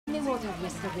water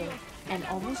yesterday and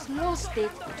almost lost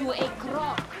it to a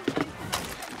croc.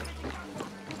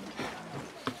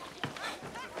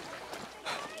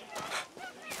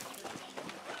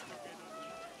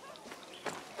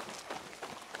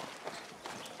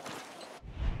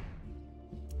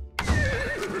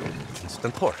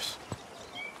 Instant horse.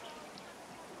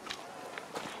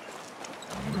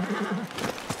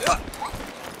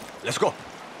 Let's go.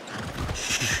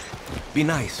 Shh. Be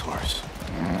nice, horse.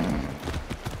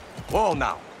 Whoa,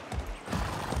 now.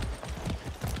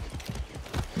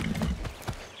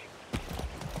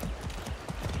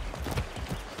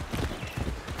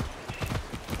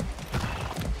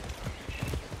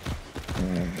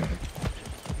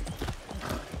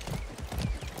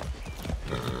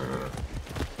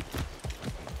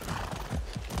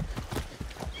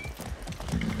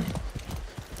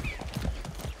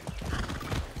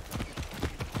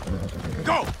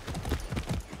 Go!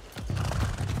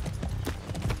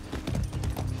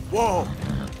 Whoa!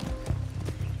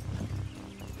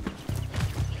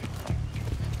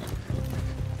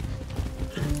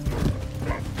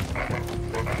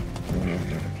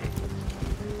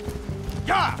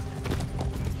 Yeah!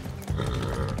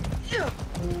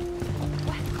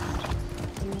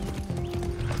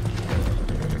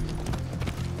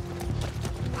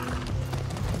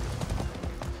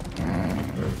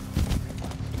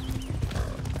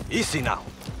 Easy now.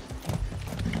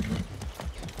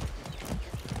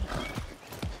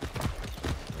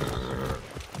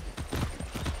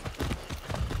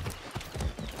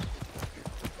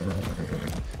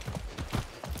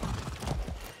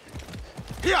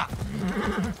 Yeah.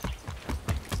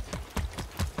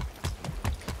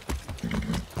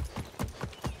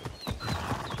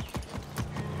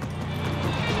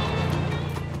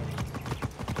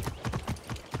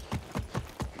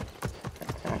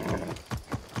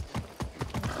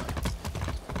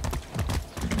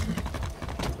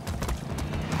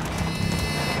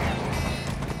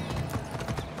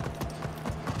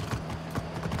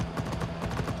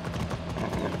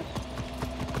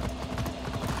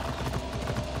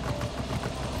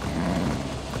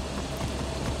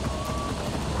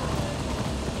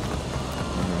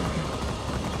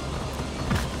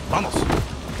 Vamos.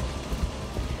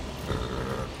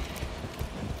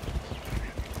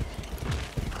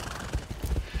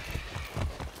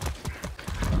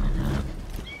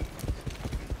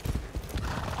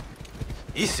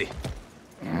 Easy.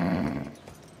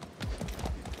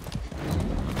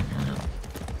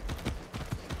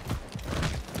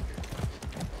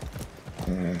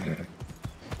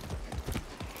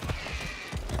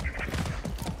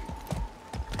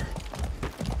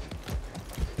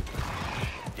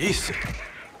 Easy.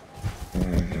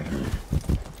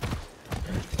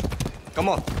 Come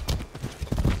on.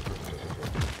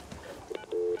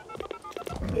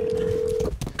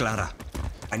 Clara,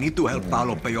 I need to help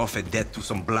Paolo pay off a debt to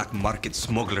some black market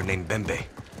smuggler named Bembe.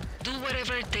 Do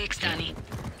whatever it takes, Danny.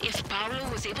 If Paolo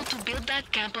was able to build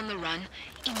that camp on the run,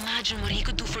 imagine what he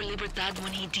could do for Libertad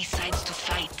when he decides to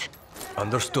fight.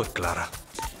 Understood, Clara.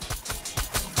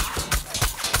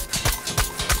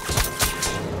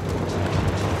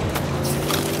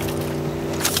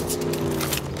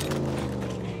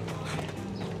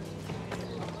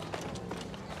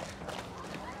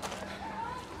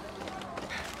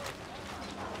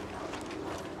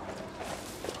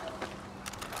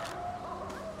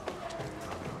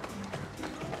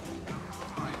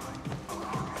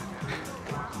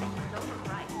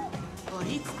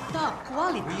 It's top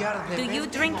quality. Do you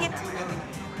drink it?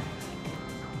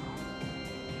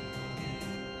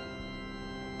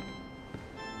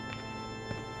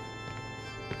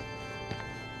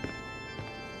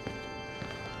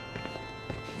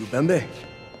 You Bembe?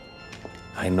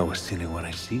 I know a silly when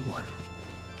I see one.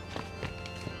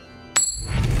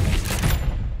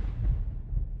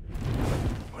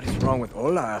 What is wrong with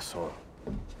Ola, asshole?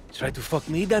 Try to fuck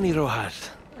me, Danny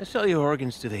Rojas. I sell your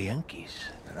organs to the Yankees.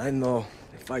 And I know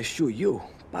if I shoot you,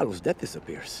 Paolo's debt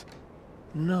disappears.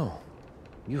 No.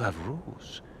 You have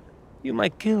rules. You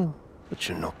might kill, but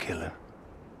you're no killer.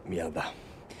 Mierda.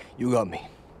 You got me.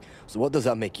 So what does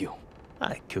that make you?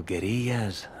 I kill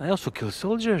guerrillas. I also kill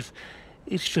soldiers.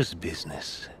 It's just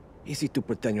business. Easy to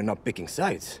pretend you're not picking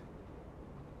sides.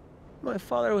 My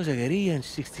father was a guerrilla in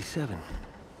 '67.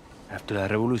 After la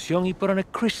revolution, he put on a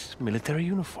crisp military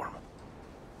uniform.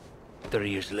 30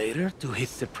 years later, to his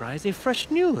surprise, a fresh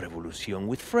new revolution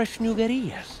with fresh new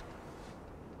guerrillas.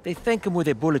 They thank him with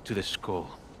a bullet to the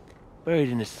skull, buried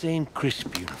in the same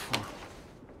crisp uniform.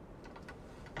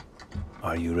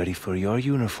 Are you ready for your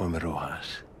uniform,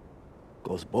 Rojas?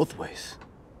 Goes both ways.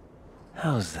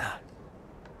 How's that?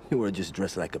 You were just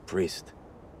dressed like a priest.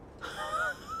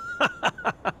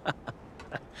 I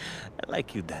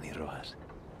like you, Danny Rojas.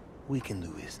 We can do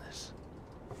business.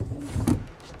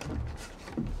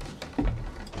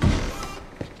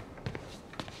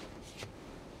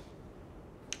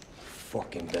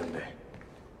 Fucking Bembe.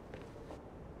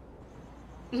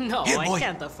 No, Here, I boy.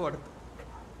 can't afford.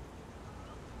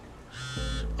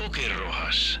 Okay,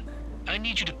 Rojas. I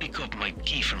need you to pick up my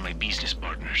key from my business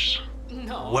partners.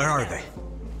 No. Where I are can't.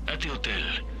 they? At the hotel.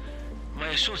 My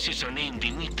associates are named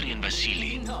Dmitri and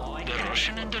Vasily. No, I They're can't.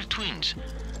 Russian and they're twins.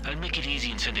 I'll make it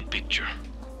easy and send a picture.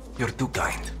 You're too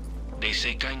kind. They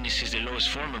say kindness is the lowest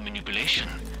form of manipulation.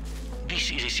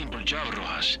 This is a simple job,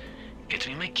 Rojas. Get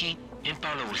me my key, and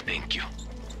Paolo will thank you.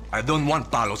 I don't want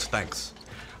Paolo's thanks.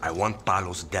 I want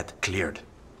Paolo's debt cleared.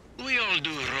 We all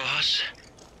do, Rojas.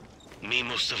 Me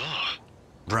most of all.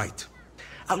 Right.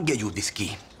 I'll get you this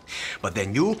key. But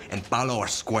then you and Paolo are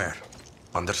square.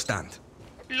 Understand?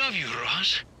 Love you,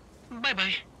 Rojas.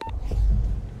 Bye-bye.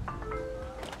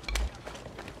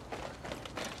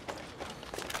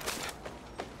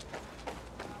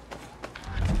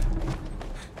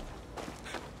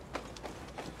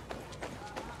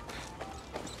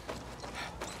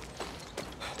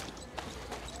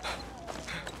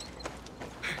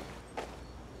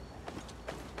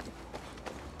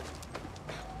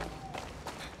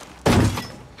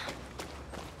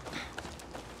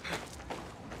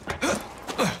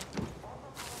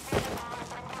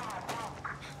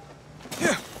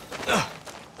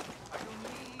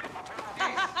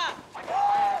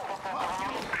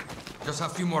 Just a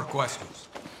few more questions.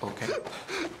 Okay.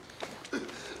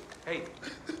 Hey,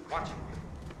 watch it.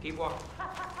 Keep walking.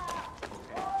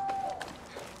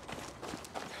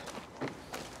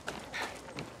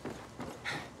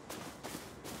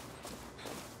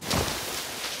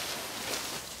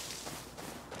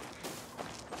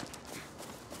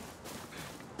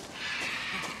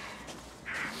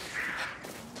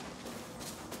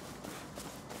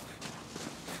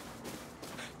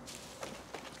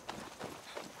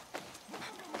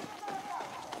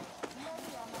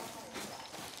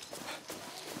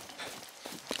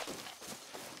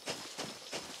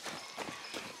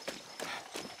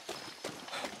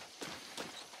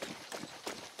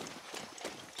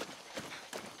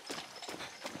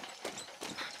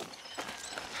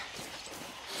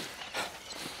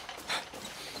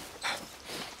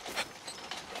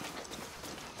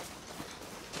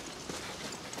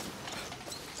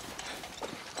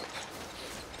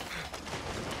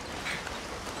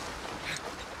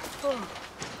 Okay.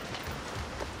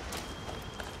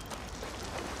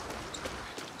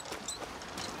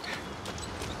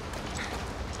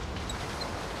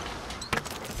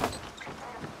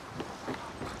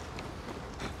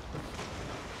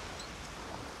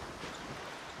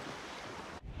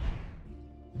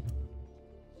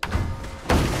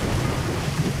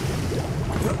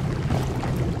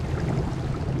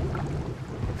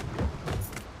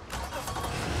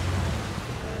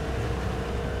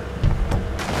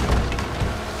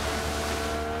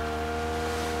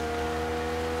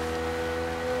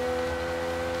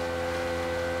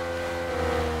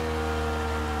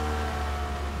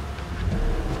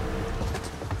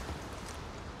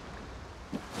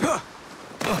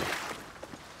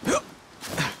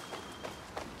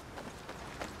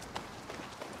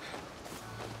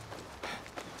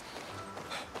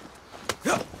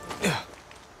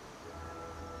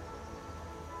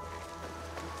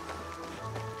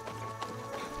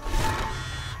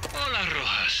 Hola,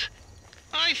 Rojas.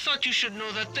 I thought you should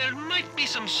know that there might be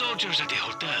some soldiers at the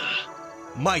hotel.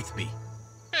 Might be.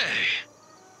 Hey,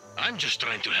 I'm just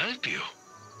trying to help you.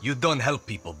 You don't help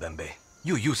people, Bembe.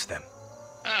 You use them.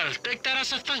 I'll take that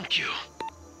as a thank you.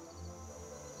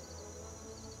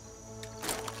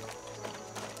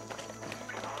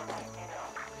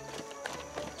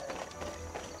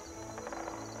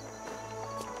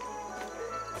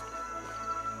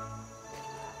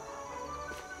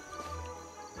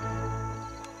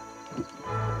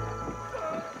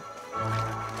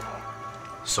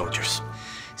 Soldiers.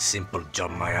 Simple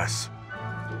job, my ass.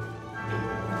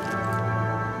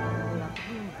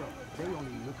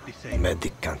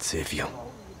 Medic can't save you.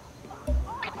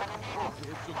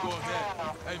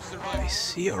 I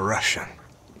see a Russian.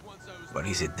 But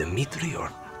is it Dmitri or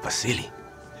Vasily?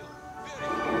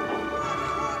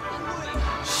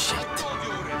 Shit.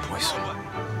 Poison.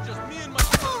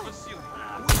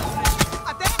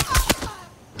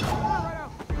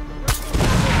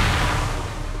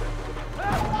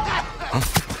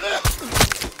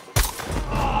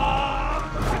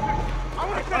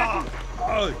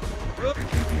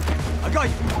 I got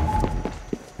you!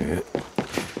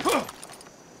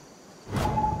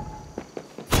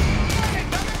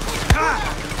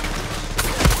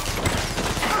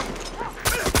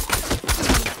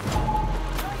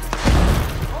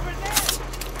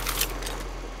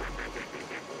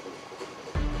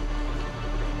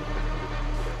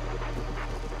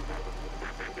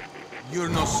 You're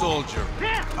no soldier.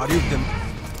 Are you them?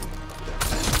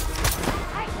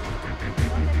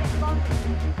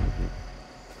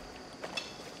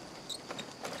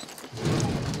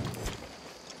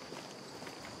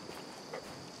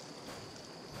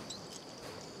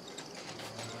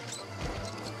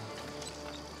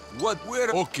 What, where?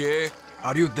 Okay.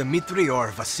 Are you Dmitri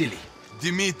or Vasily?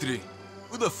 Dmitri.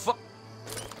 Who the fuck?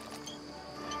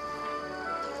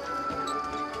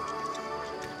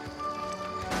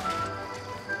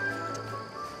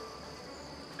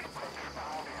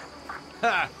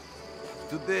 Ha!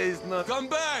 Today is not... Come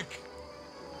back!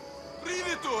 Read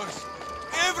it to us!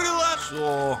 Every last...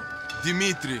 So...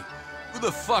 Dmitri, who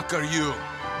the fuck are you?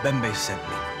 Bembe sent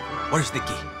me. Where's the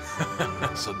key?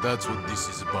 So that's what this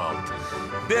is about.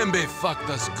 Bembe fucked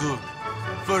us good.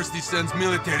 First he sends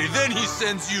military, then he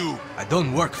sends you! I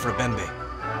don't work for Bembe.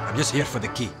 I'm just here for the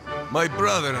key. My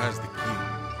brother has the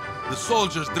key. The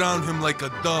soldiers drowned him like a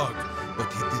dog,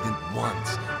 but he didn't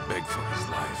once beg for his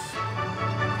life.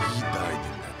 He died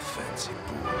in that fancy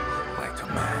pool like a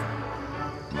man.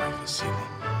 My Vasily.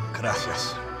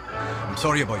 Gracias. I'm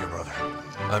sorry about your brother.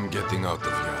 I'm getting out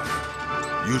of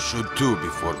here. You should too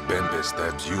before Bembe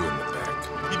stabs you in the back.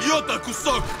 Idiota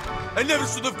kusok! I never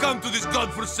should have come to this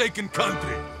godforsaken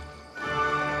country!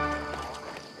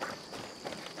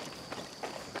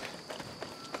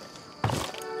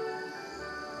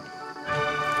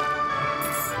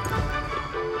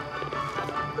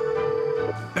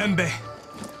 Bembe!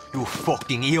 You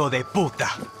fucking hijo de puta!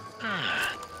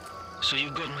 So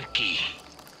you got my key.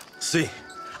 See,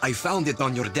 I found it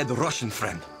on your dead Russian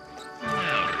friend.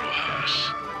 Well,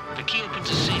 Rojas. The key opens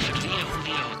a safe at Villa un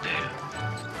Dia Hotel.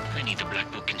 I need the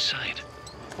black book inside.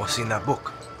 What's in that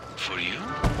book? For you?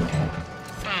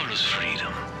 Paolo's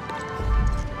freedom.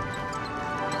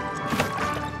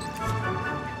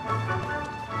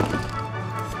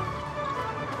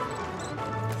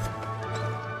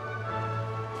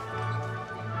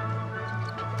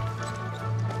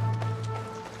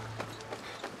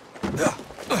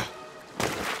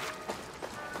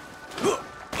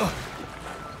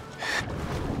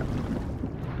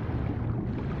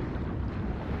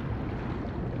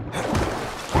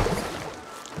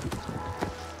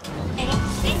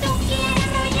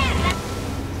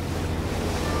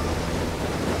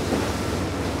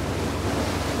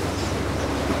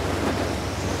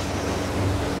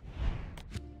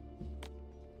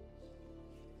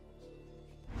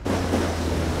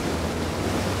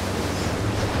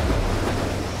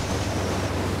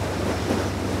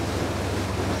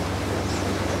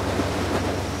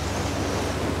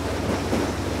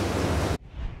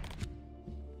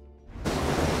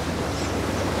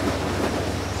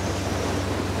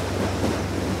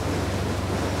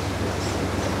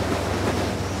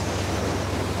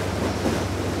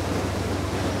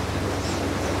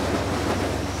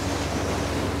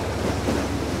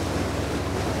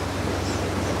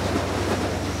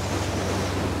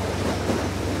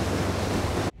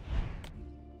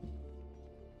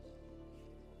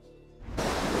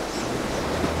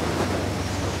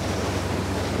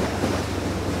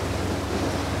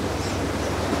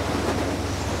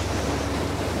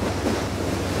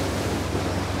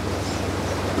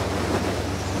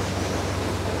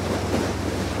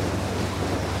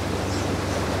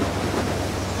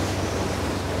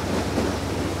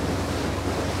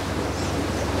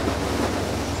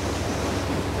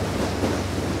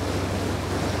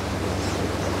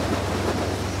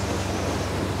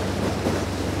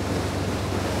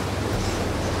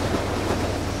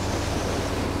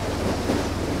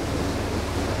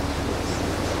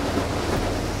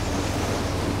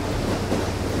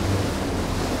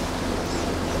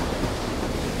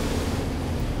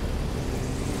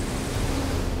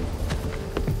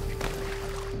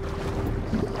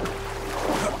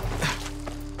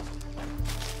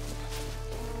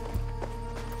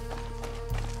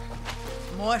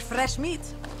 More fresh meat.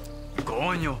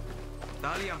 Coño.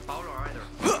 Dali and Paolo are either.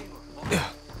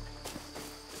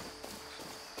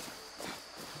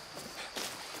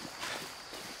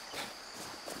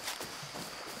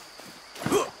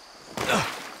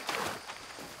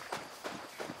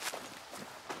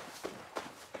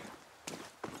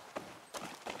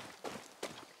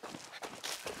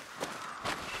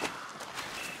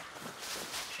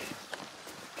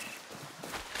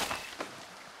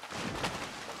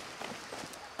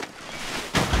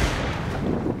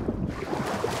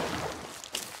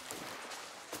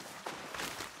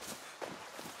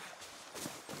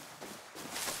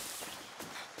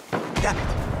 Damn it!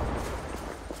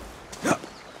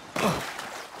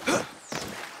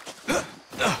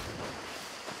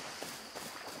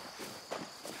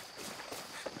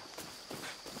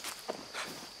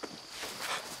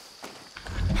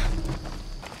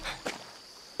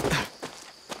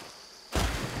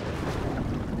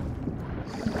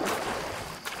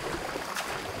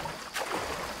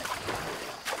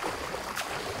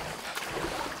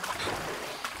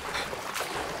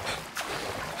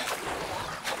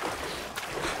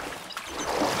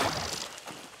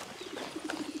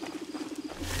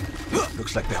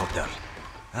 Looks like the hotel.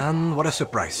 And what a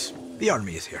surprise. The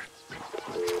army is here.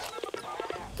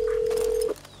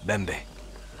 Bembe,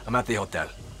 I'm at the hotel.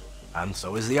 And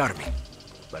so is the army.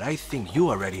 But I think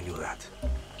you already knew that.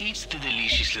 It's the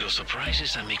delicious little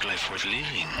surprises that make life worth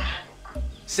living.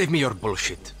 Save me your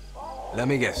bullshit. Let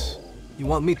me guess. You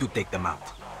want me to take them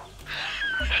out?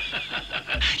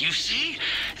 You see?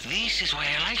 This is why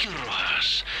I like you,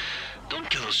 Rojas. Don't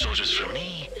kill those soldiers for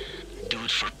me. Do it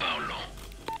for Paulo.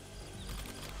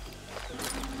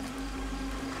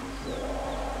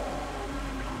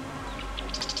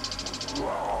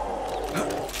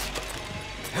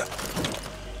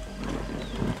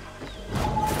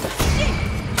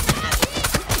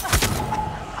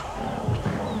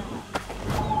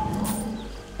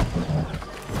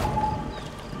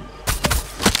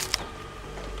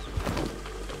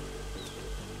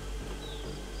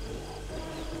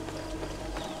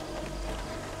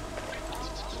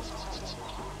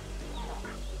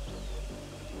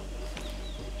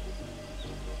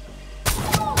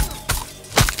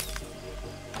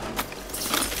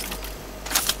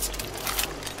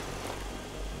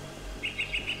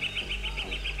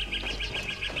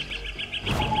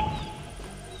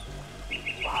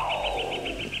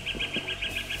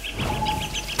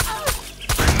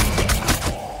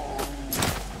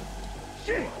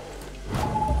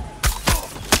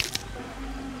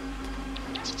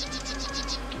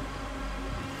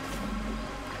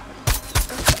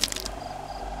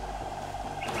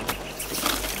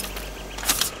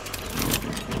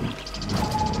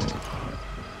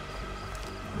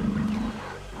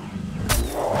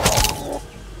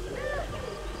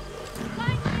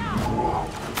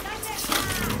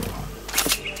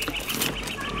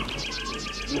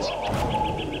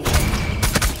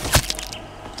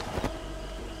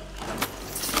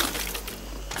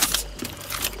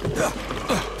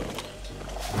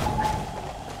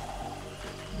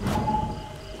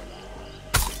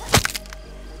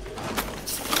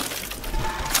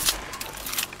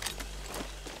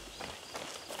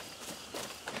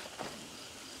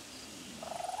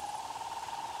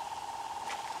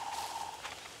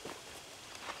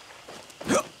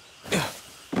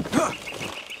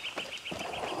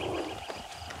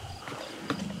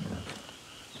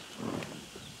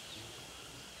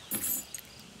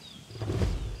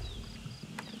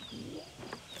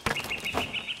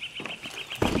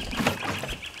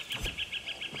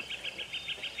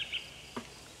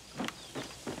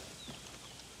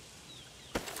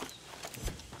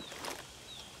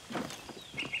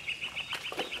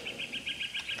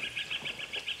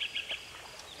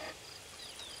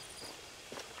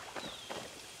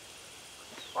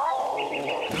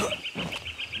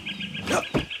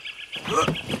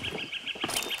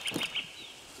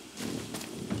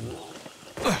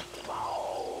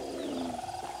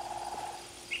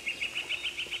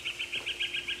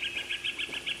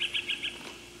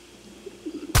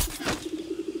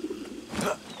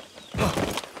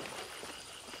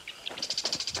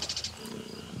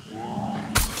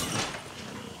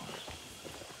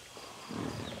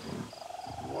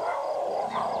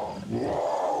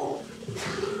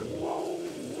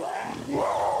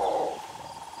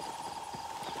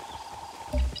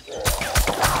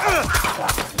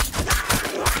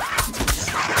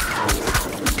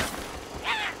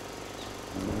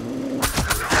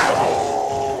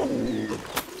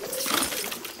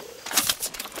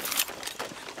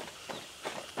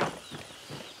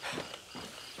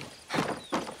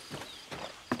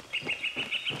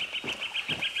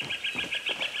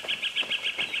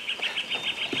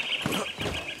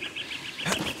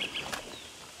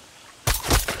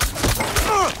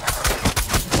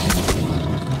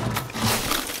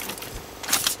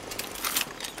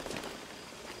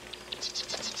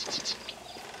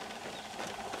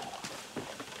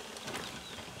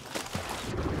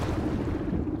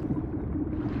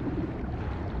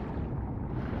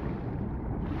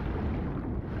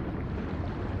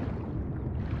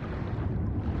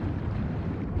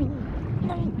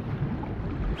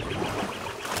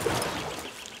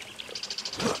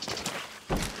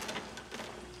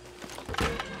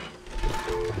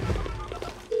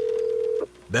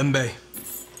 Bembe,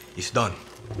 it's done.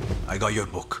 I got your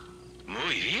book.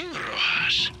 Muy bien,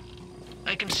 Rojas.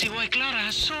 I can see why Clara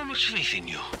has so much faith in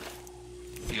you.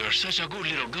 You're such a good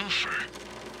little golfer.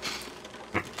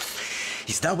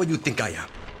 Is that what you think I am?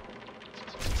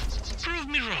 Prove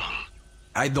me wrong.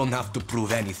 I don't have to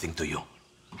prove anything to you.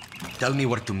 Tell me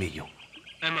where to meet you.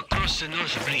 I'm across the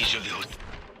north bridge of the hotel.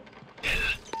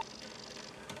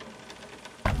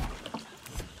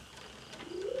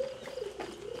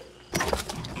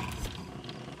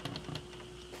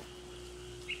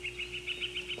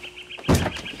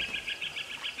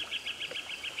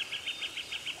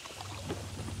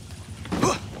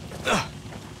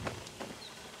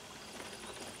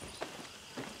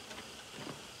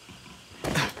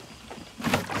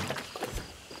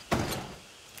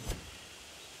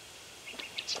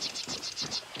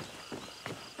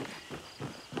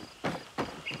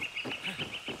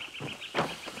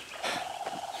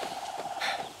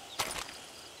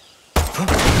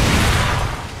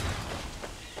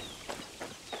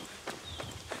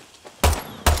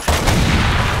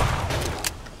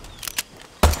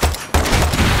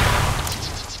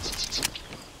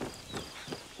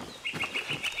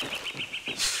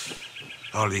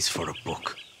 All this for a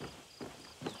book.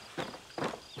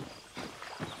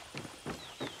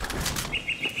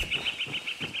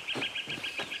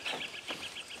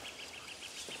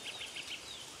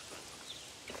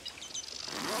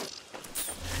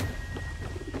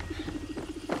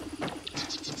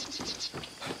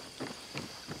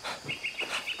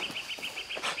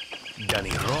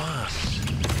 Danny Rojas.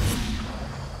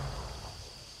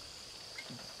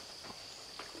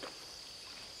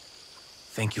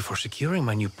 Thank you for securing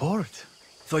my new port.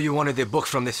 Thought you wanted the book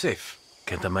from the safe.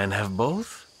 Can't a man have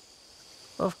both?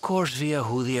 Of course, Via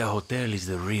Judia Hotel is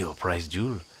the real prize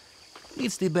jewel.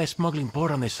 It's the best smuggling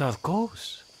port on the south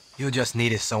coast. You just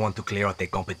needed someone to clear out the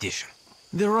competition.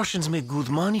 The Russians make good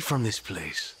money from this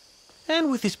place.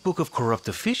 And with this book of corrupt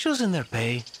officials and their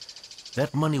pay,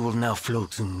 that money will now flow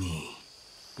to me.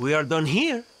 We are done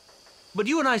here, but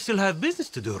you and I still have business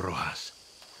to do, Rojas.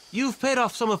 You've paid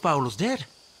off some of Paulo's debt,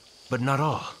 but not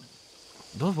all.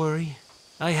 Don't worry,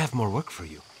 I have more work for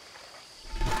you.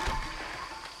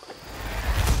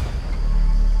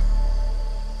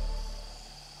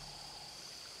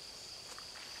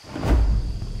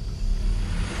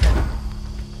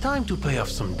 Time to pay off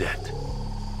some debt.